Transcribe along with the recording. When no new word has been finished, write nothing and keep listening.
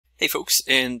Hey folks,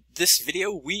 in this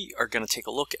video we are going to take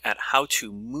a look at how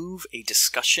to move a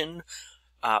discussion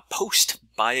post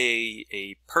by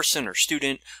a person or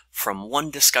student from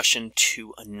one discussion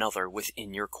to another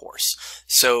within your course.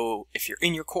 So if you're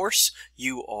in your course,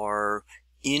 you are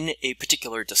in a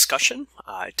particular discussion.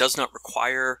 It does not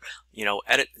require,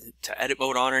 edit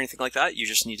mode on or anything like that. You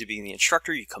just need to be the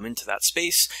instructor. You come into that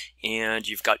space and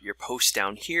you've got your post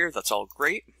down here. That's all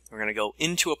great. We're going to go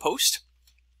into a post.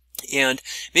 And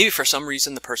maybe for some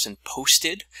reason the person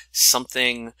posted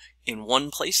something in one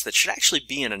place that should actually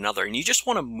be in another, and you just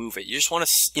want to move it. You just want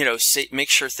to, make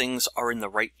sure things are in the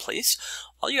right place.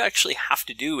 All you actually have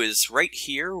to do is right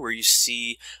here where you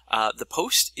see the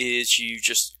post is you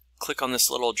just click on this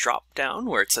little drop down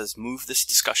where it says move this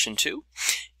discussion to,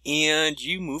 and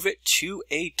you move it to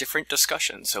a different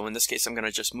discussion. So in this case, I'm going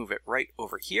to just move it right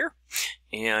over here,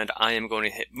 and I am going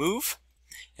to hit move.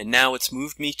 And now it's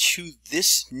moved me to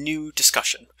this new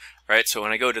discussion, right? So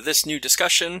when I go to this new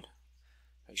discussion,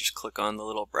 I just click on the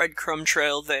little breadcrumb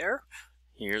trail there.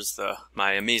 Here's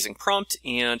my amazing prompt,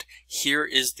 and here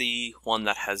is the one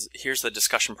that here's the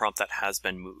discussion prompt that has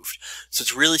been moved. So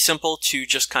it's really simple to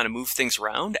just kind of move things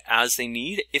around as they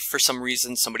need if for some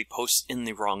reason somebody posts in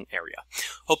the wrong area.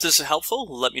 Hope this is helpful.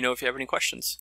 Let me know if you have any questions.